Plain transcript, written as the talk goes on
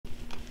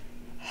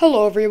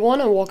Hello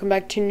everyone and welcome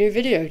back to a new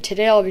video.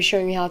 Today I'll be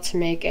showing you how to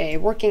make a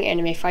working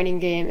anime fighting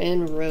game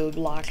in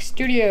Roblox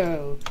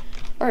Studio.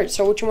 Alright,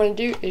 so what you want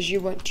to do is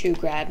you want to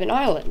grab an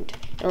island.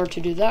 In order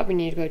to do that, we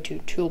need to go to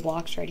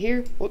Toolbox right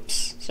here.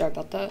 Whoops, sorry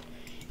about that.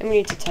 And we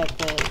need to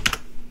type in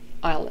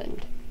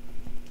island.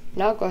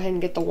 Now go ahead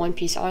and get the one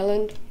piece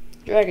island,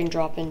 drag and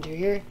drop into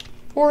here.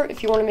 Or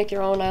if you want to make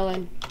your own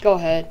island, go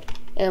ahead.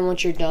 And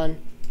once you're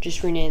done,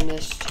 just rename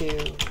this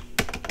to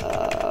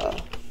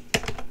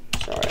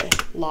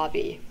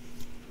lobby.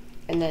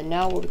 And then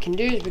now what we can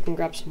do is we can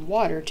grab some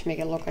water to make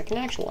it look like an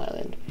actual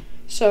island.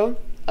 So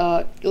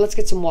let's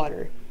get some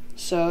water.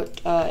 So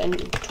in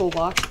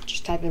Toolbox,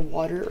 just type in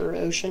water or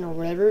ocean or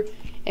whatever.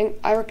 And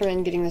I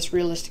recommend getting this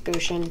realistic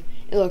ocean.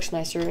 It looks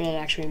nicer and it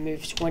actually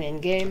moves when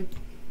in game.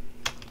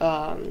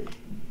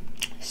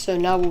 So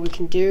now what we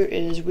can do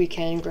is we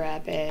can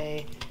grab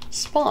a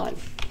spawn.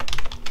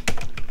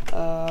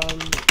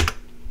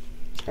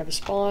 Let's grab a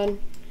spawn.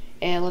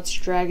 And let's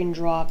drag and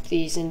drop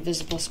these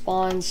invisible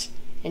spawns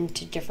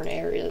into different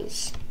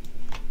areas.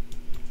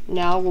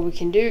 Now what we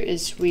can do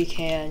is we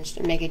can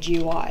make a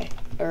GUI.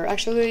 Or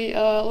actually,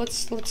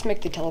 let's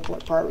make the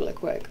teleport part really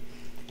quick.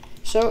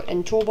 So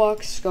in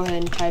Toolbox, go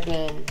ahead and type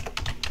in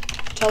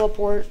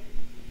teleport.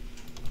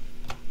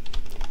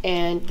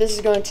 And this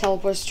is going to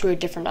teleport us to a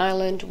different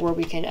island where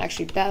we can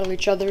actually battle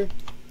each other.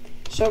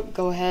 So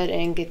go ahead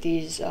and get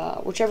these,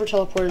 whichever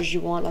teleporters you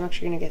want. I'm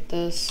actually going to get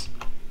this.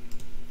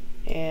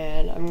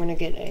 And I'm gonna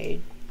get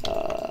a,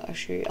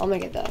 actually, I'll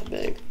make it that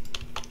big.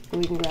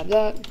 And we can grab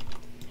that.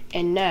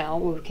 And now,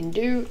 what we can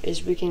do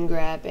is we can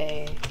grab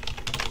a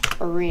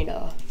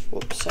arena.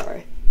 Whoops,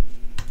 sorry.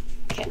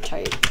 Can't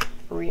type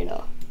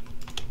arena.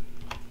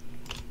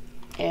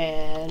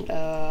 And,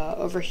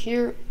 over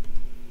here,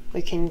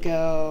 we can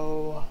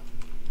go,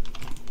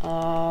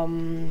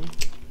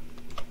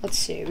 let's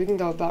see, we can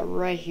go about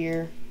right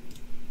here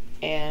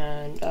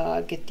and,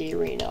 get the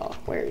arena.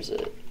 Where is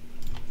it?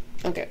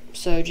 Okay,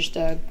 so just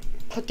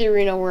put the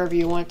arena wherever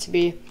you want it to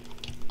be.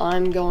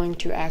 I'm going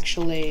to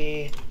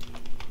actually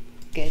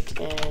get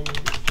an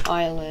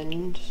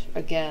island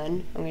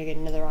again. I'm going to get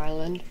another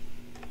island.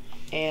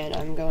 And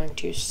I'm going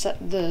to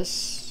set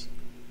this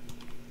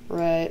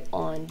right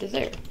onto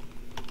there.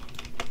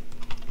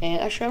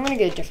 And actually, I'm going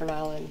to get a different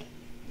island.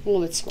 A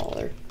little bit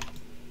smaller.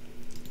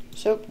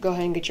 So, go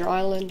ahead and get your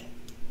island.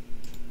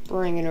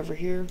 Bring it over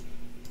here.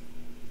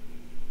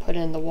 Put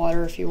in the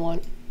water if you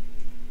want.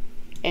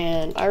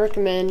 And I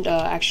recommend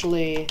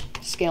actually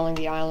scaling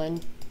the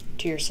island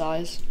to your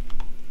size,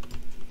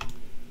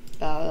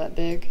 about that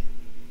big.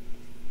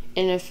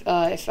 And if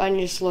I need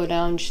to slow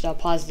down, just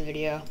pause the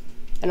video.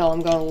 I know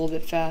I'm going a little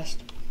bit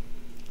fast.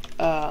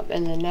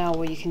 And then now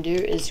what you can do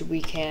is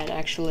we can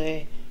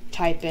actually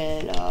type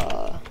in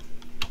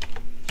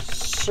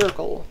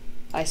circle.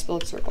 I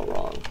spelled circle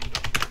wrong.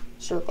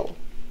 Circle.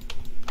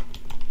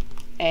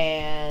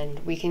 And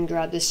we can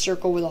grab this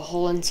circle with a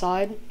hole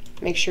inside.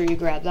 Make sure you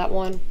grab that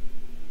one.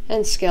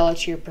 And scale it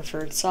to your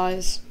preferred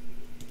size.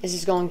 This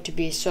is going to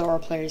be so our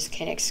players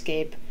can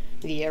escape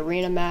the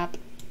arena map.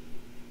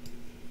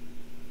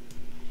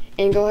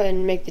 And go ahead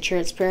and make the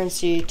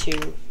transparency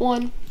to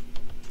 1.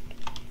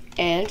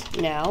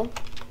 And now,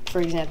 for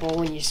example,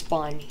 when you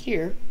spawn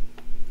here,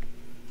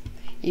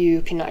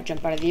 you cannot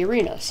jump out of the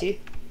arena,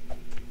 see?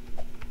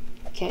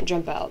 Can't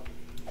jump out.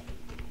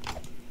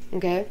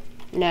 Okay,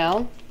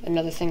 now,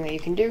 another thing that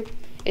you can do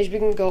is we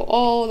can go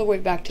all the way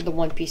back to the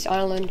one piece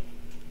island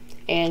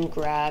and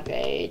grab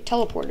a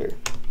teleporter.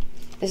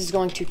 This is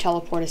going to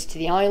teleport us to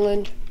the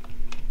island,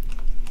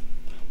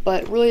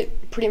 but really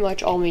pretty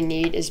much all we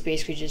need is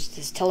basically just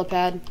this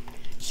telepad.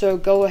 So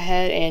go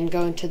ahead and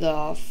go into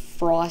the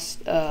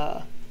Frost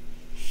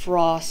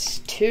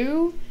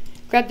 2,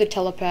 grab the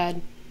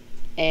telepad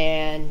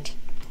and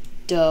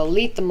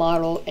delete the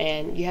model,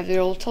 and you have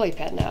your little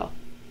telepad now.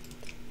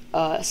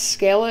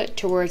 Scale it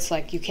to where it's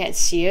like you can't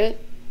see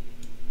it,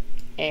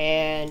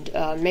 and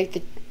make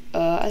the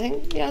I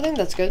think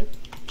that's good.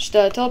 Just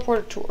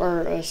teleport to,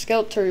 or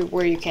scale it to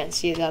where you can't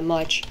see it that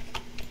much,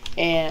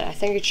 and I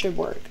think it should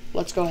work.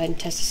 Let's go ahead and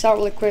test this out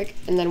really quick,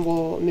 and then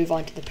we'll move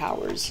on to the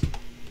powers.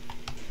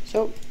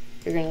 So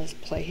you're gonna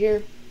play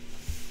here,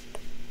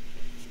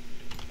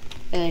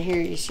 and then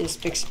here you see this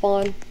big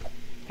spawn.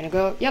 Gonna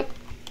go, yep,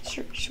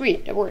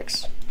 sweet, it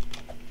works.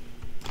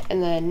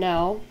 And then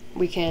now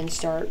we can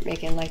start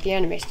making like the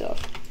anime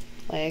stuff,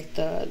 like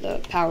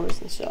the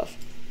powers and stuff.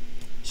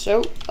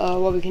 So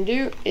what we can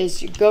do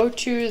is go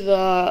to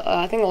the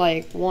I think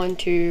like 1,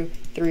 2,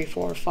 3,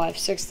 4, 5,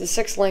 6, the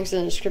 6 links in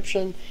the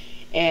description,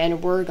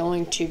 and we're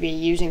going to be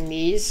using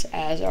these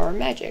as our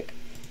magic,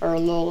 our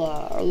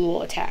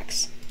little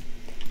attacks.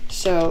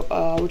 So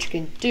what you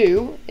can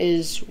do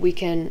is we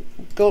can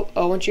go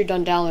once you're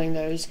done downloading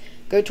those,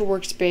 go to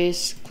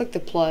workspace, click the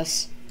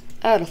plus,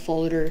 add a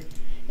folder,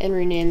 and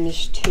rename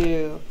this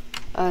to,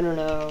 I don't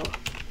know,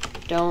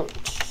 don't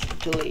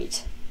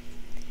delete.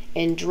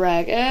 And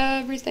drag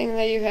everything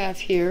that you have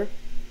here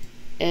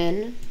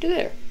into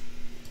there.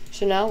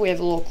 So now we have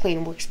a little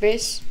clean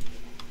workspace.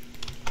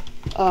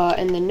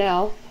 And then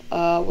now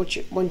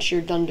once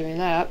you're done doing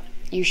that,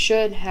 you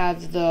should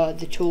have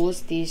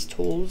these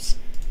tools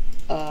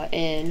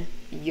in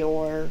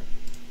your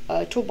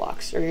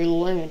toolbox or your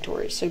little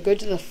inventory. So go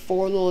to the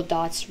 4 little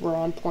dots where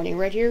I'm pointing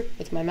right here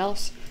with my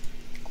mouse,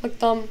 click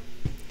them,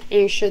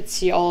 and you should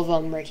see all of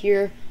them right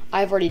here.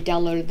 I've already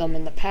downloaded them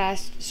in the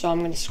past, so I'm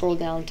going to scroll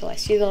down until I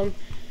see them.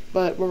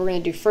 But what we're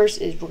going to do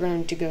first is we're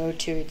going to go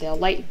to the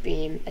light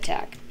beam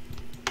attack.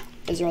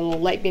 Is our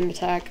little light beam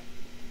attack.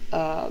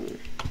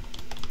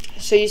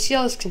 So you see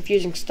all this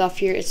confusing stuff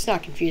here. It's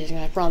not confusing,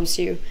 I promise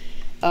you.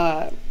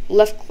 I'll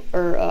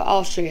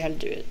show you how to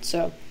do it.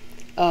 So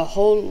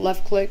hold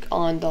left click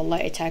on the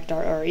light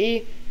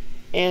attack.re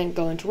and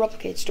go into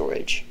replicate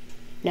storage.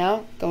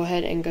 Now go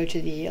ahead and go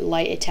to the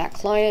light attack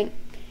client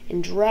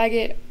and drag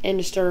it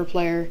into starter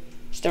player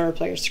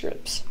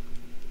scripts.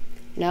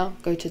 Now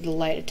go to the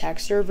light attack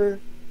server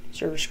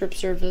script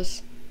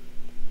service.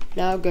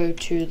 Now go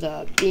to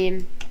the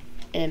beam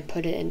and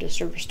put it into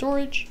server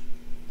storage.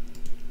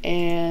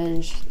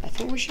 And I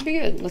think we should be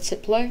good. Let's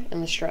hit play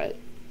and let's try it.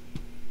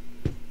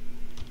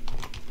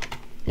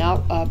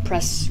 Now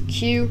press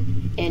Q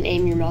and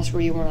aim your mouse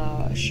where you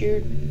want to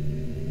shoot.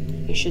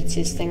 You should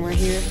see this thing right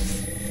here.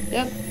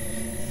 Yep.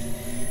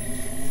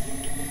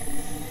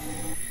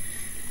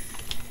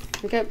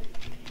 Okay.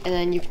 And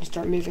then you can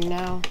start moving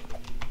now.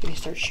 You can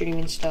start shooting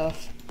and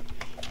stuff.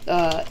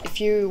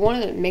 If you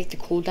want to make the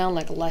cooldown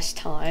like less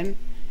time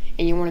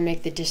and you want to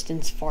make the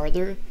distance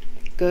farther,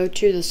 go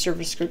to the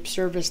server script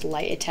service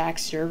light attack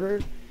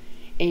server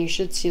and you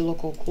should see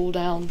local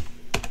cooldown.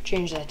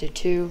 Change that to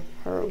 2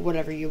 or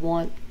whatever you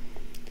want.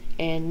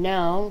 And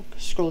now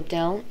scroll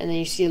down and then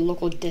you see a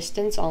local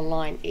distance on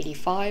line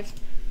 85.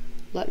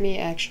 Let me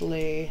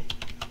actually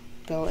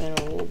go in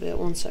a little bit,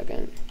 1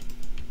 second.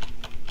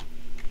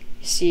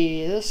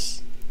 See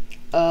this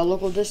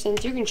local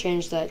distance, you can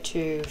change that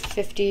to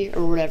 50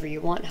 or whatever you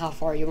want, how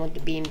far you want the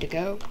beam to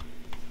go.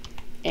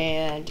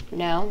 And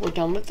now we're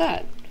done with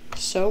that.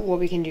 So what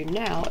we can do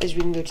now is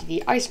we can go to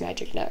the ice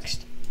magic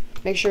next.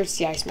 Make sure it's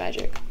the ice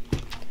magic.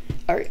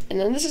 Alright, and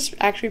then this is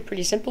actually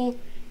pretty simple.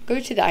 Go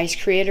to the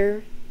ice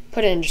creator,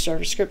 put it into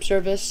server script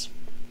service.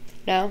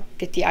 Now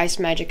get the ice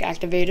magic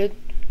activated,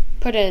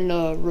 put it in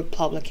the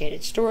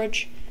replicated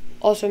storage.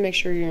 Also make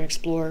sure you're in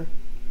Explorer.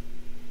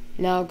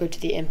 Now go to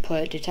the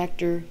input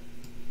detector,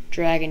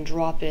 drag and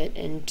drop it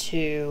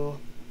into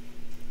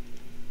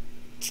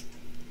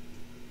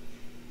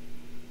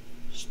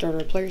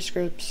starter player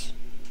scripts.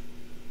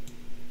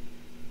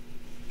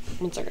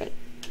 1 second.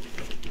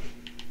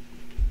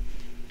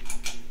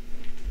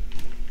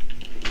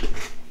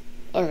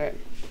 Okay.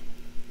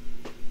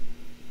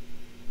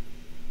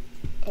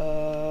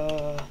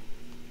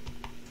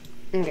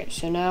 Okay,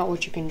 so now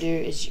what you can do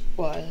is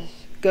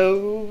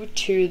go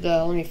to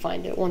the, let me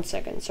find it, 1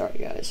 second, sorry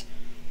guys.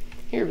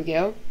 Here we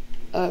go.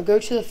 Go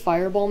to the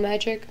fireball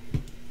magic,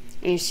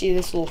 and you see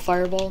this little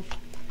fireball.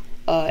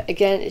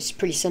 Again, it's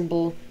pretty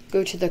simple.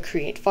 Go to the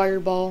create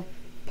fireball,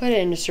 put it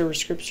into server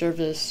script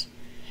service.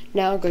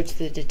 Now go to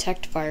the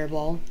detect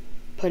fireball,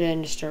 put it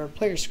into starter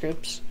player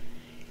scripts,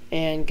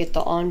 and get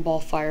the on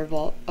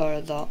fireball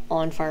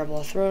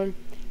thrown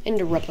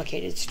into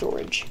replicated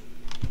storage.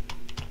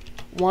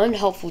 One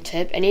helpful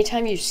tip,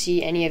 anytime you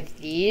see any of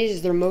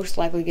these, they're most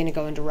likely going to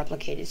go into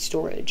replicated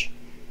storage.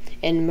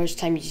 And most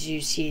times you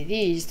see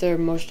these, they're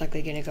most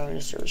likely going to go into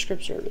server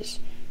script service.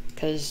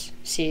 Because,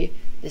 see,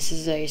 this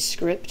is a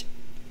script,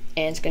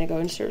 and it's going to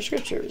go into server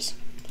script service.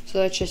 So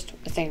that's just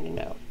a thing to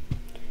know.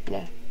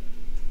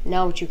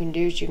 Now what you can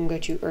do is you can go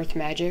to Earth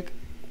Magic,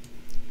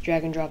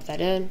 drag and drop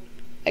that in.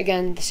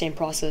 Again, the same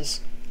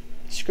process.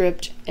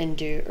 Script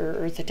into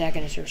Earth Attack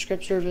into server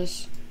script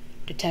service.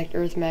 Detect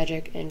Earth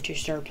Magic into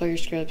starter player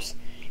scripts,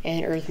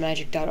 and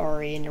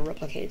earthmagic.re into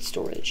replicated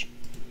storage.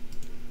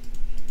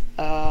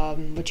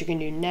 What you can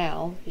do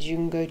now is you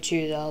can go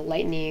to the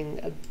lightning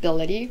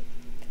ability,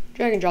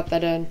 drag and drop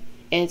that in,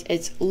 and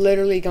it's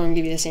literally going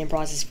to be the same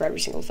process for every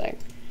single thing.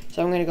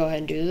 So I'm going to go ahead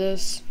and do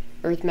this.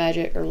 Earth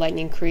Magic or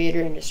Lightning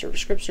Creator into server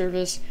script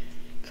service,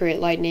 create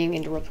lightning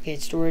into replicated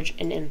storage,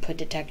 and input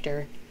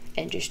detector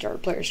into starter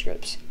player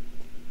scripts.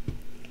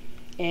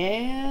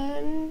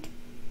 And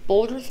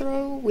boulder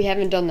throw, we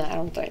haven't done that, I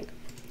don't think.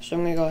 So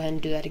I'm going to go ahead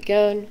and do that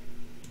again.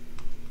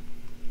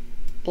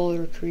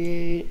 Boulder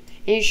create,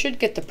 and you should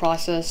get the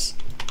process.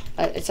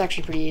 It's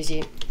actually pretty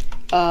easy.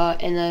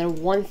 And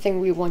then one thing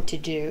we want to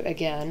do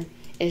again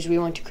is we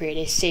want to create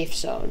a safe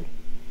zone.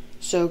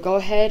 So go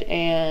ahead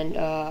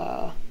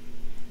and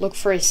look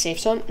for a safe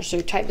zone.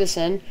 So type this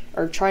in,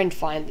 or try and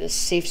find this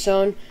safe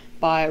zone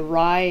by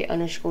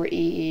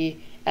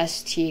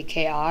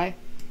Ry_EESTKI.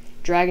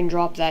 Drag and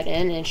drop that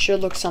in, and it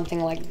should look something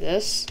like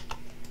this.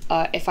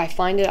 If I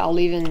find it, I'll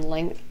leave in the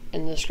link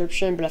in the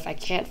description, but if I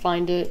can't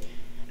find it,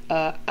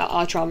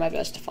 I'll try my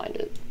best to find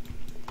it.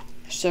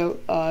 So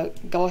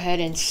go ahead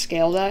and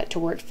scale that to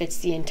where it fits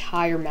the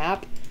entire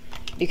map,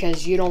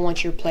 because you don't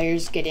want your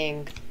players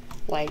getting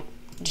like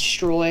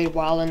destroyed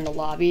while in the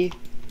lobby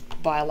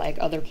by like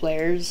other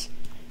players.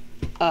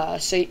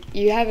 So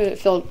you have it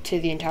filled to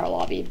the entire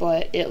lobby,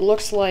 but it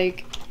looks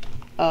like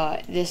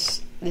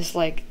this this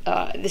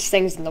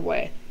thing's in the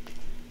way.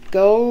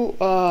 Go,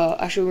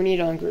 actually we need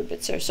to ungroup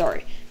it, so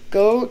sorry.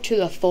 Go to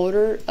the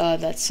folder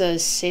that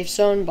says Safe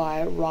Zone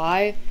by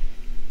Rye,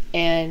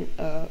 and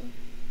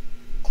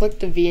click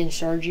the V in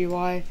Starter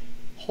GUI,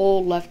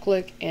 hold left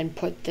click, and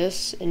put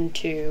this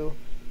into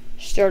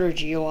Starter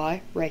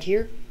GUI right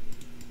here.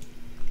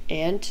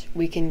 And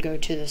we can go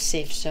to the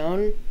Safe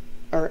Zone,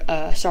 or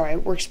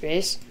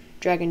workspace,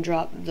 drag and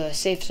drop the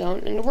Safe Zone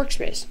into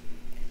workspace.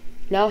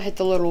 Now hit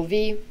the little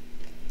V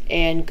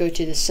and go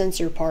to the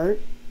sensor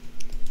part,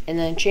 and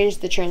then change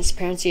the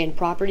transparency and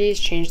properties,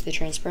 change the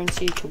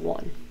transparency to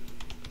 1.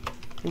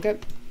 Okay,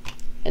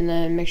 and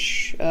then make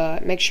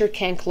sure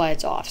Can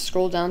Collide's off.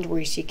 Scroll down to where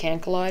you see Can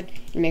Collide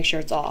and make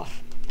sure it's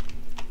off.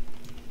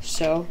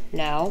 So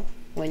now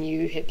when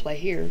you hit play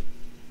here,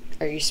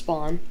 or you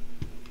spawn,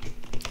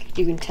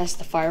 you can test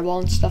the fireball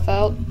and stuff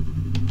out.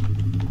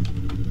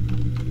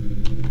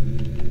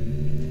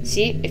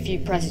 See, if you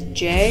press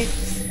J,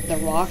 the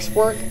rocks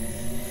work.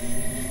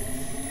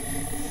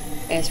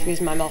 And it's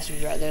because my mouse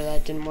was right there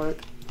that didn't work.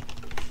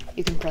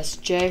 You can press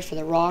J for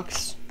the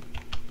rocks,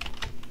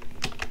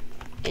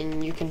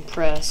 and you can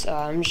press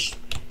just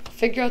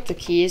figure out the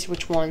keys,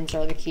 which ones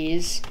are the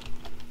keys,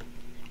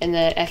 and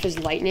then F is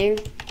lightning.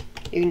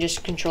 You can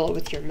just control it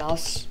with your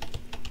mouse,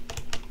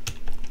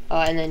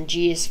 and then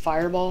G is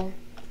fireball.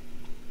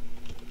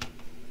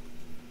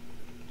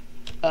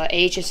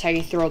 H is how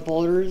you throw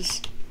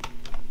boulders.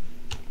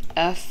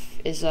 F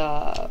is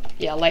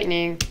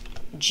lightning.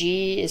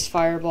 G is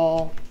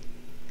fireball.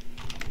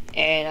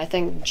 And I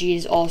think G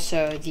is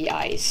also the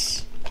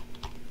ice.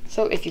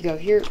 So if you go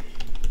here,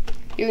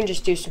 you can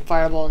just do some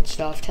fireball and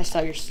stuff, test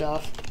out your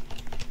stuff.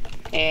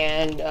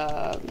 And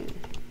there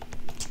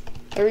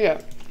we go.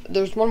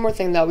 There's one more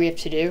thing that we have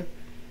to do.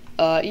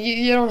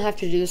 You don't have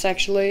to do this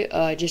actually.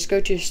 Just go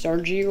to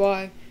Start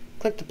GUI,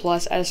 click the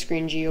plus, add a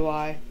Screen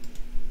GUI.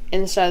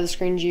 Inside of the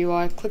Screen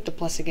GUI, click the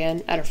plus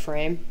again, add a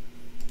frame.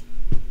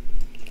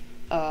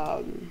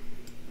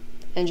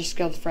 And just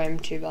scale the frame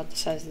to about the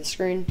size of the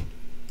screen.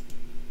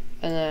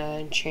 And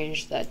then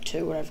change that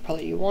to whatever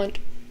color you want.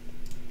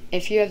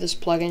 If you have this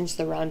plugin, it's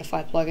the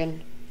Roundify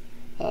plugin,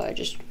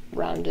 just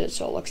round it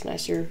so it looks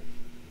nicer.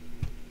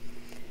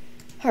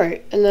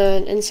 Alright, and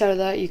then inside of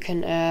that you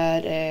can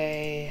add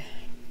a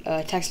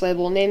text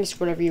label. Name this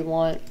whatever you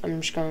want.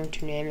 I'm just going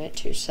to name it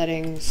to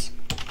settings,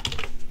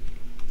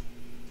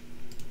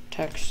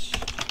 text,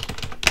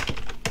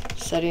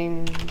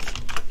 settings,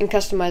 and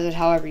customize it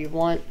however you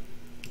want.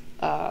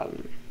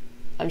 I'm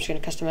just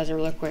going to customize it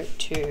really quick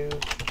to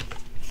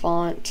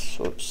font,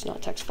 whoops,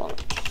 not text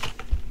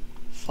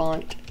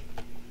font.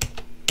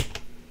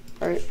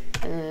 Alright,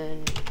 and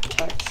then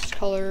text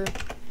color.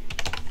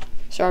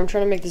 So I'm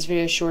trying to make this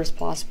video as short as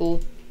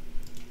possible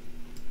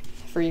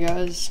for you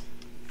guys.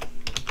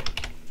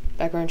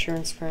 Background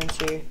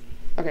transparency.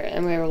 Okay,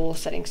 and we have a little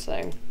settings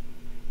thing.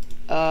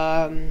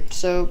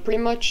 So pretty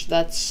much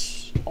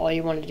that's all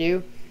you want to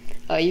do.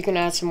 You can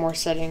add some more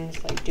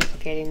settings, like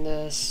duplicating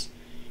this,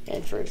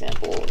 and for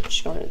example,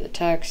 just going to the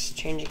text,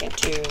 changing it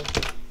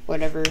to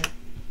whatever,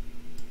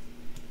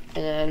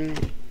 and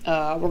then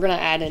we're gonna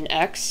add an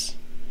X.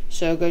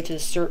 So go to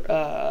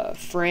the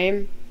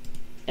frame,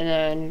 and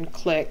then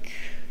click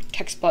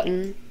text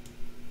button,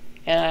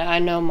 and I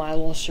know my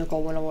little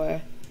circle went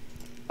away,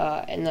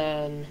 and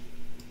then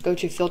go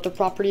to filter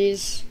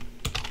properties,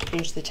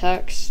 change the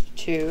text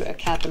to a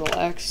capital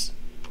X,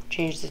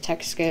 change the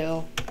text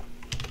scale,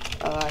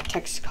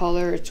 text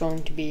color, it's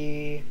going to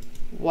be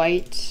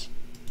white,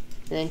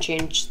 and then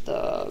change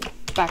the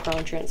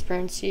background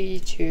transparency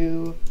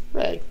to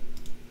red.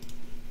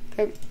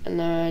 Okay, and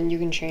then you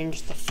can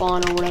change the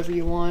font or whatever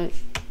you want.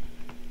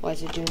 Why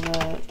is it doing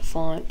that? The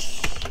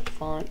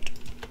font.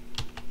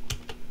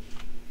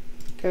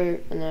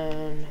 Okay, and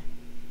then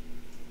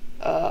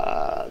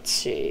let's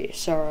see.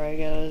 Sorry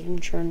guys, I'm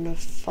trying to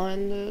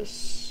find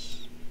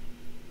this.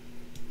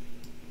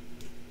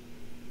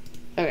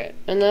 Okay,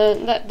 and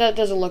then that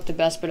doesn't look the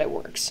best, but it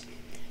works.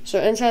 So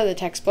inside of the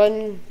text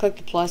button, click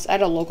the plus,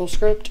 add a local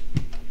script.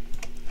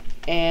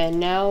 And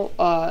now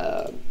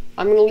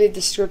I'm gonna leave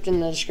the script in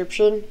the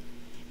description.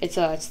 It's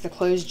the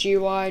closed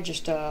GUI.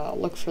 Just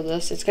look for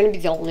this. It's gonna be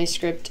the only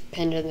script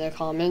pinned in the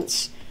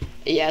comments.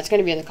 Yeah, it's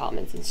gonna be in the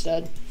comments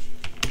instead.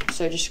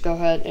 So just go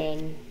ahead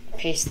and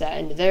paste that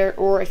into there.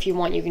 Or if you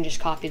want, you can just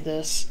copy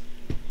this.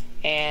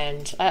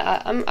 And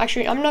I'm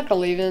not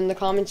gonna leave it in the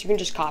comments. You can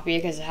just copy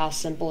it because of how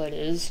simple it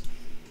is.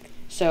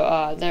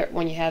 So there,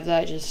 when you have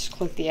that, just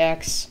click the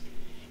X,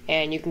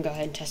 and you can go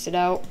ahead and test it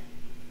out.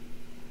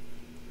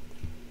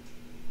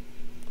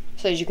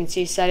 So as you can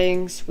see,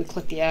 settings, we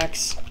click the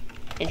X,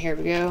 and here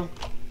we go.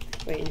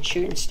 Wait and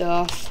shoot and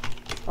stuff.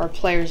 Our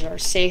players are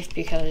safe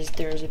because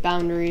there's a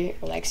boundary,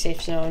 or like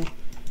safe zone.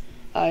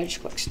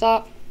 Just click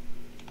stop.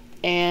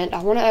 And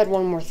I want to add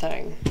one more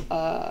thing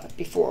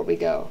before we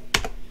go.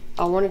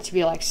 I want it to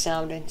be like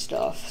sound and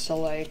stuff. So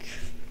like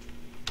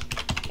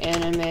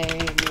anime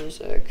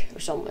music or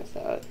something like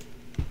that.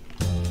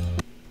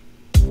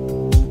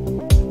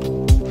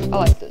 I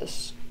like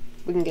this.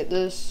 We can get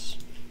this.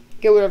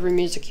 Get whatever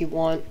music you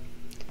want.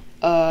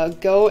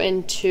 go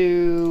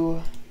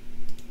into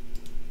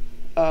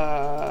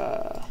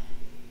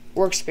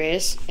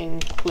workspace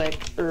and click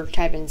or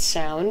type in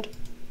sound.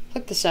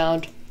 Click the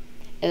sound,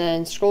 and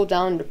then scroll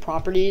down to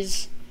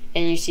properties,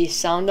 and you see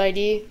sound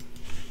ID.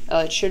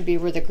 It should be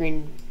where the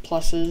green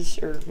plus is,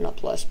 or not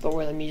plus, but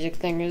where the music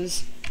thing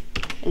is.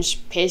 And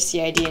just paste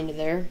the ID into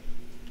there,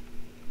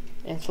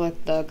 and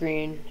click the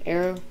green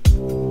arrow.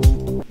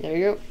 There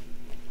you go.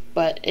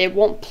 But it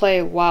won't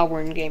play while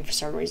we're in game for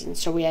some reason,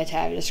 so we had to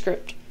add a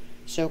script.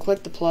 So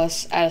click the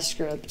plus, add a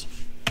script,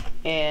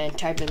 and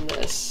type in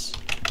this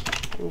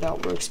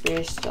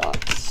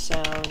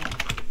 .workspace.sound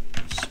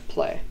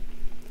play.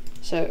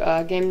 So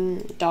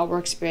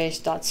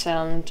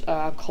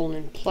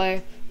game.workspace.sound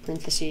 :play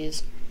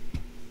parentheses,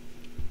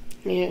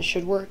 and it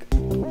should work.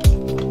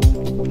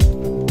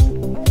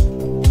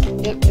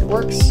 Yep, it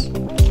works.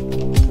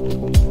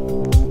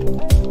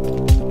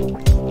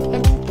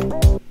 Yep.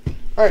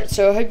 Alright,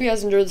 so I hope you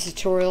guys enjoyed this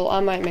tutorial. I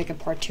might make a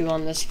part 2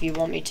 on this if you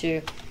want me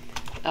to.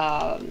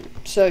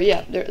 So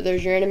yeah,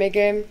 there's your anime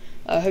game.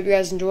 I hope you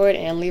guys enjoyed,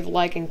 and leave a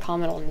like and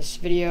comment on this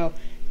video.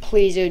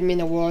 Please, it would mean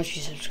the world if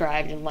you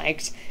subscribed and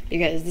liked,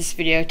 because this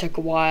video took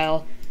a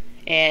while,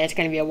 and it's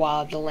going to be a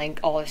while to link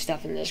all this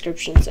stuff in the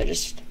description, so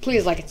just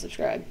please like and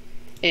subscribe.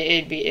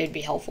 It'd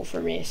be helpful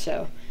for me.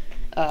 So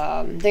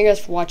thank you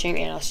guys for watching,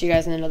 and I'll see you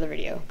guys in another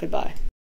video. Goodbye.